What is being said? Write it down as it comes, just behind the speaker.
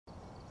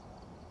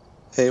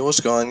Hey, what's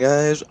going on,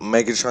 guys?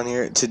 Megatron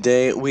here.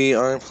 Today we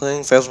are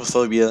playing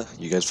Phasmaphobia.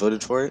 You guys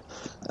voted for it.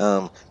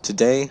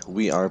 Today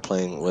we are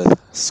playing with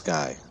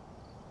Skyline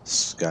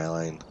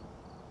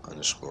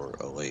underscore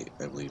 08,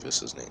 I believe is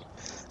his name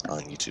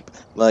on YouTube.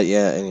 But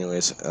yeah,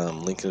 anyways,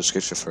 link in the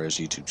description for his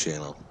YouTube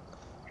channel.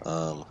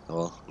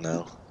 Well,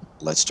 now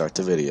let's start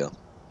the video.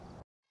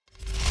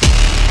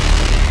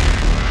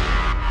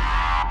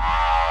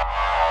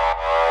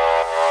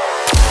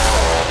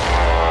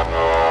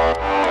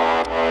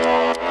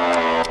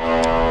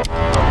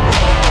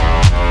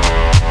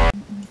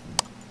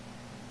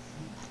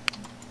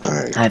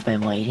 Alright. I've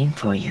been waiting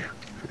for you.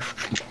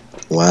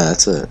 Wow,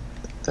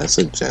 that's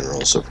a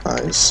general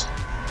surprise.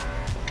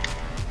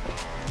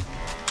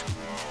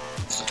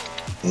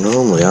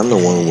 Normally, I'm the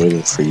one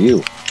waiting for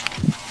you.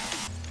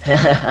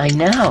 I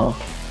know.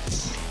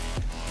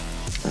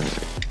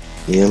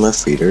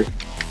 EMF reader.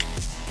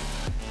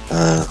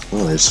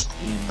 Well, there's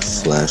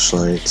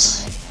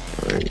flashlights.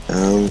 Alright,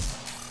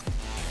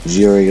 did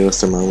you already get a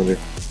thermometer?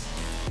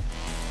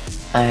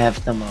 I have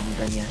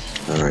thermometer,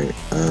 yes. Alright,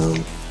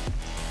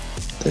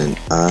 then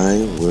I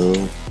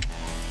will,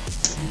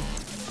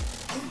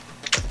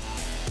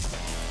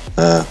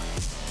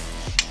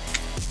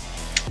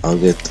 I'll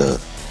get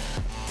the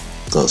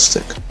glow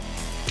stick.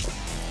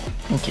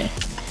 Okay.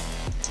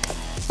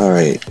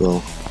 Alright,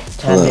 well,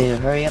 Time hello. to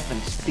hurry up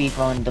and speed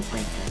on the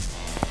brinker.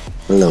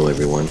 Hello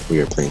everyone,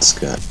 we are playing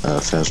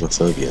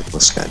Phasmaphobia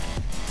with Sky.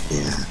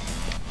 Yeah.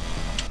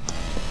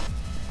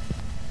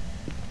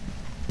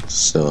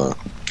 So,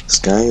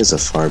 Sky is a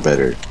far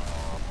better,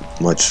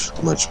 much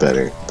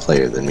better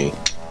player than me.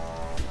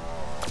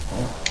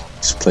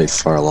 He's played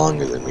far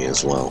longer than me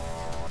as well.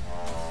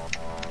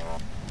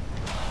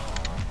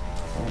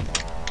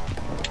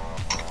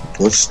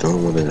 Which door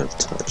would it have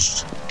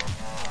touched?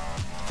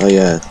 Oh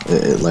yeah,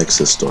 it likes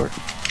this door.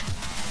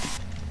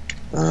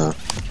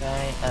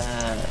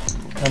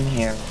 Come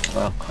here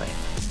real quick.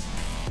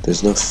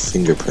 There's no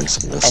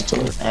fingerprints in this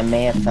door. I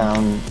may have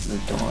found the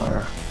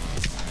door.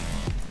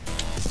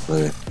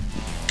 Okay.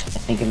 I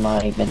think it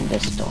might have been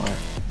this door.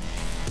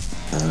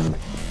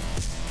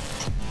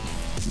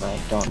 But I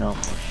don't know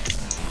for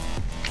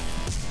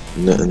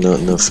sure.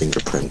 No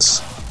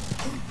fingerprints.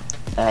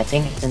 I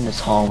think it's in this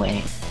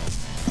hallway.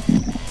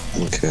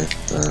 Okay,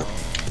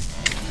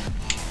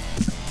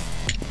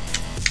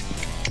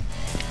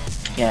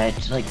 Yeah,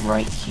 it's like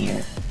right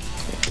here.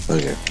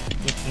 okay.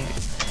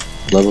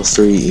 Level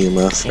 3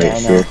 EMF Yeah, right I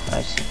know. here.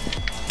 I see.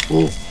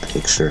 Ooh,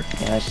 picture.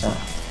 Yeah, I saw.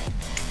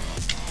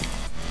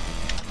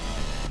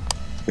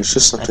 It's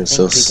just I something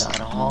think we got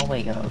a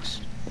hallway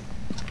ghost.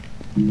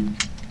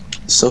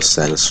 so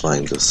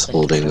satisfying just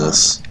holding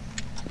this.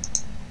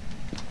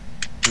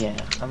 Yeah,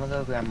 I'm gonna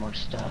go grab more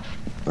stuff.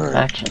 Alright.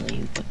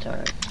 Actually, what's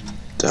alright?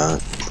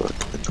 Dot, book,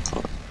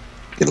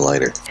 get a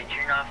lighter. To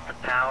turn off the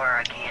power,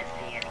 I can't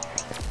see anything.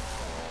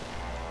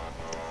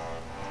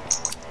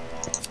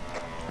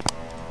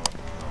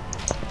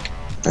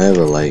 I have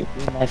a light.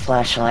 Need my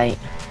flashlight.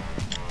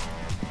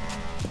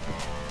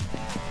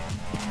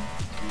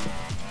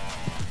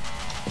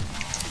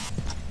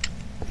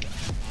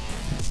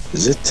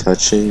 Is it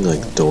touching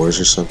like doors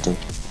or something?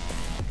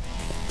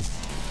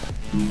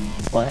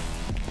 What?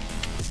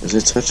 Is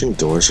it touching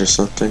doors or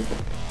something?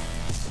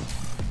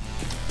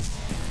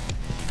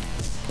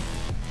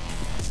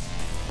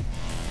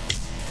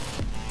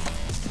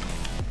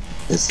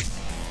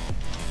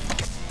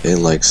 It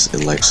likes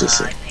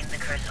this. I think the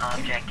cursed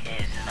object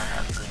is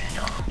voodoo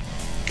doll.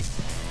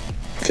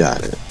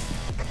 Got it.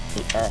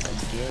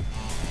 Did?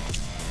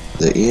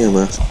 The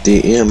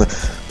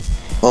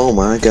EMF. Oh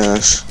my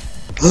gosh.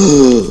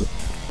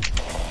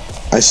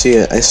 I see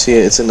it.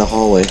 It's in the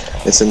hallway.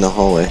 I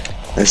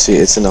see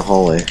it. It's in the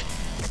hallway.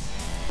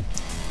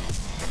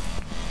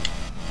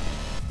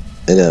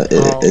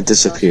 It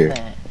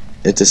disappeared.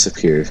 It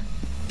disappeared.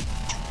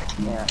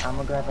 Yeah, I'm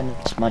gonna grab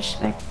a smudge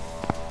stick.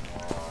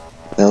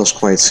 That was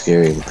quite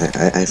scary.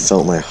 I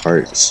felt my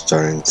heart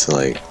starting to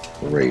like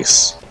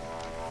race.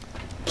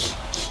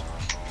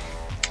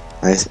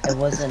 It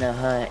wasn't a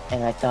hunt,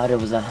 and I thought it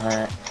was a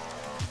hunt.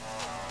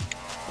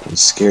 I'm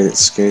scared. It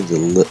scared the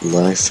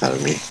life out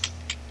of me.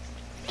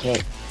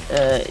 Okay,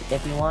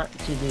 if you want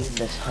to do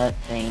this hunt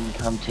thing,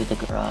 come to the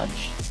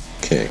garage.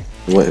 Okay.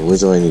 What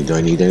do I need? Do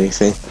I need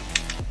anything?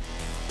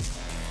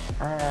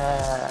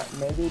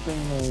 Maybe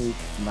bring me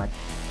smudge.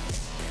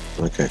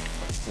 Okay.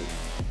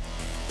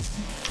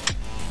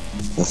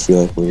 I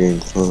feel like we're getting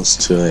close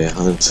to a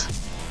hunt.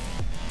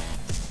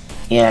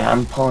 Yeah,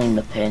 I'm pulling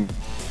the pin.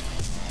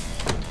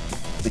 Here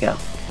we go.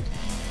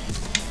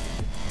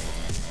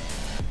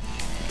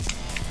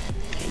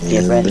 Okay,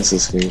 get ready. This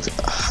is going to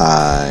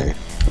high.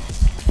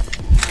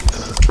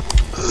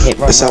 Okay,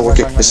 run, It's not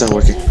working. It's not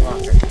working.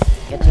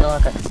 Get to the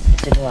locker. Get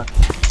to the locker.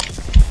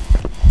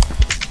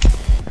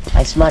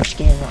 I smudged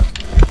game wrong.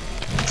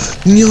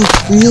 No.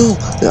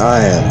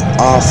 I am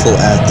awful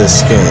at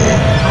this game.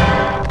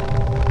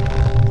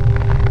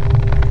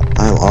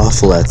 I'm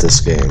awful at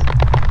this game.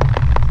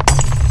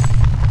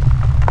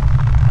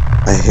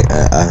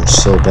 I'm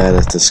so bad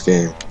at this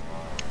game.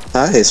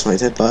 Hi, it's my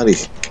dead body.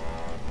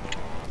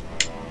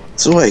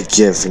 That's what I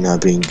get for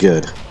not being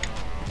good.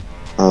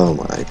 Oh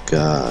my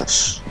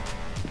gosh.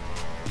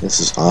 This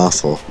is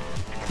awful.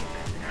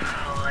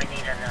 Oh, I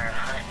need another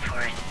hunt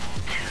for it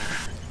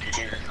to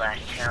do this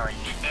last challenge.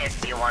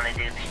 If you want to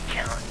do this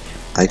challenge.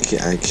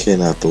 I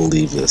cannot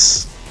believe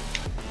this.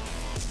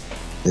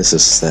 This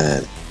is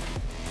sad.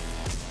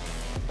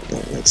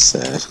 That's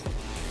sad.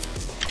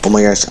 Oh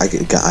my gosh, I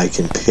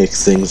can pick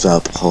things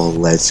up. Oh,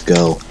 let's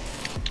go.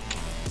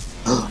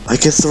 I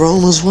can throw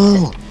them as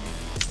well.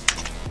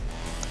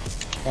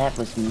 That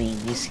was mean.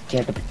 You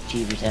scared the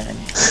bejeebers out of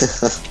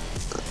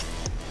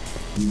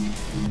me.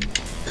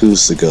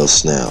 Who's the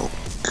ghost now?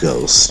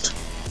 Ghost.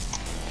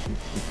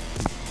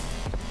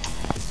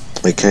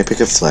 Wait, can I pick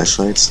up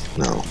flashlights?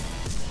 No.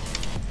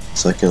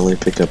 So I can only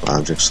pick up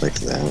objects like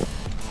that.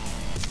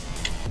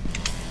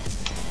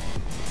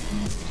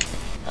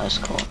 That was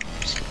cool.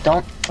 Just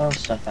don't throw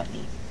stuff at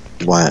me.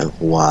 Why?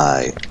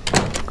 Why?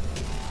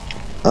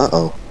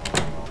 Uh-oh.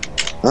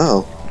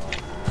 Uh-oh.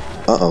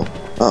 Uh-oh.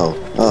 Uh-oh.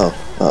 Uh-oh.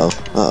 Uh-oh.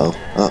 Uh-oh.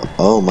 Uh-oh.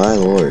 Oh my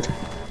lord.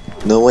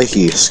 No way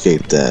he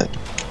escaped that.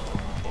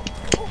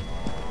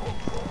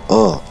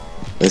 Oh.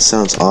 That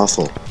sounds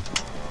awful.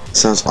 It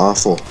sounds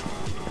awful.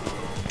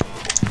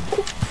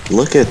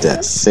 Look at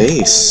that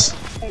face.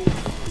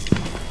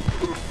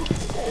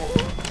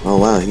 Oh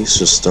wow, he's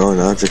just throwing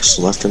objects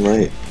left and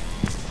right.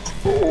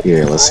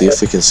 Here, let's see if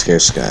we can scare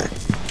Sky.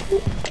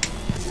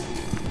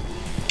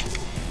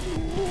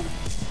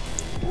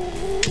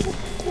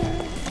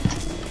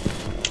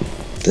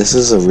 This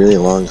is a really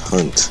long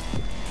hunt.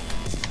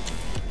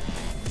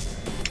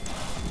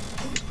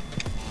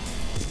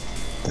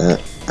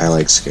 I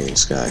like scaring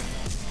Sky.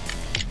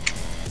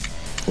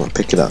 Come on,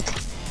 pick it up.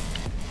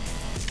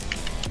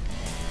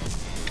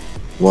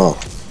 Whoa.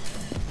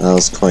 That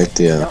was quite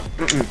the, I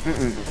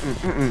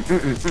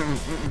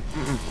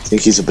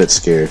think he's a bit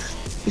scared.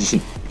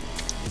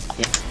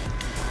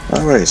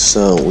 Alright,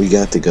 so we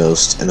got the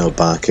ghost and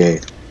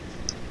Obake.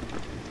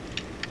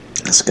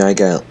 This guy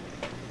got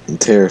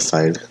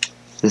terrified.